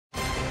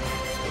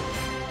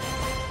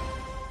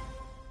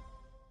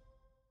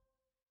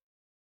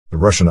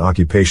Russian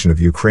occupation of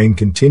Ukraine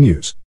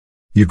continues.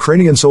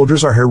 Ukrainian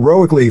soldiers are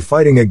heroically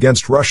fighting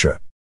against Russia.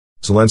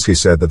 Zelensky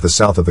said that the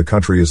south of the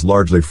country is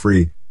largely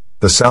free.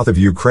 The south of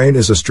Ukraine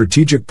is a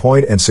strategic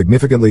point and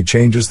significantly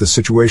changes the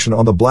situation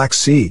on the Black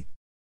Sea.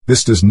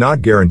 This does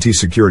not guarantee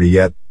security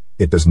yet.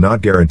 It does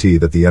not guarantee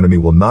that the enemy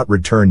will not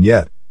return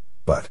yet,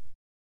 but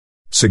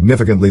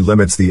significantly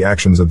limits the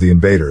actions of the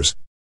invaders.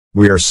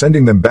 We are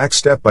sending them back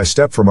step by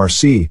step from our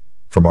sea,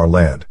 from our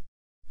land.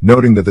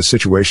 Noting that the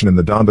situation in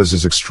the Donbas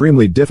is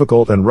extremely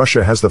difficult and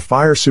Russia has the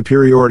fire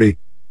superiority,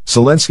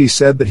 Zelensky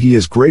said that he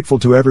is grateful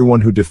to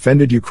everyone who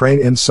defended Ukraine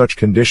in such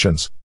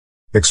conditions.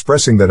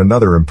 Expressing that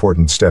another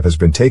important step has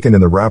been taken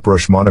in the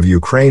rapprochement of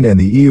Ukraine and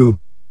the EU,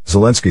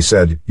 Zelensky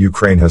said,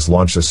 Ukraine has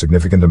launched a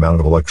significant amount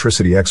of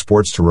electricity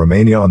exports to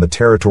Romania on the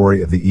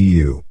territory of the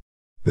EU.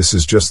 This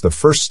is just the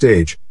first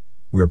stage.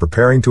 We are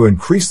preparing to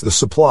increase the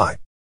supply.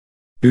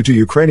 Due to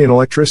Ukrainian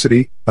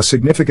electricity, a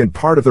significant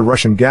part of the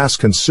Russian gas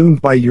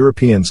consumed by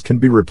Europeans can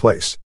be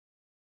replaced.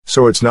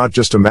 So it's not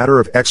just a matter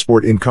of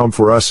export income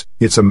for us,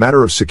 it's a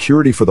matter of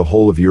security for the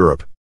whole of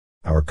Europe.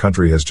 Our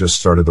country has just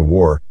started the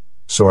war,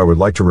 so I would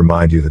like to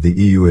remind you that the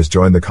EU has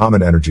joined the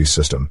common energy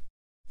system.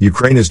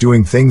 Ukraine is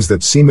doing things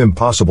that seem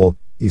impossible,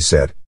 he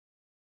said.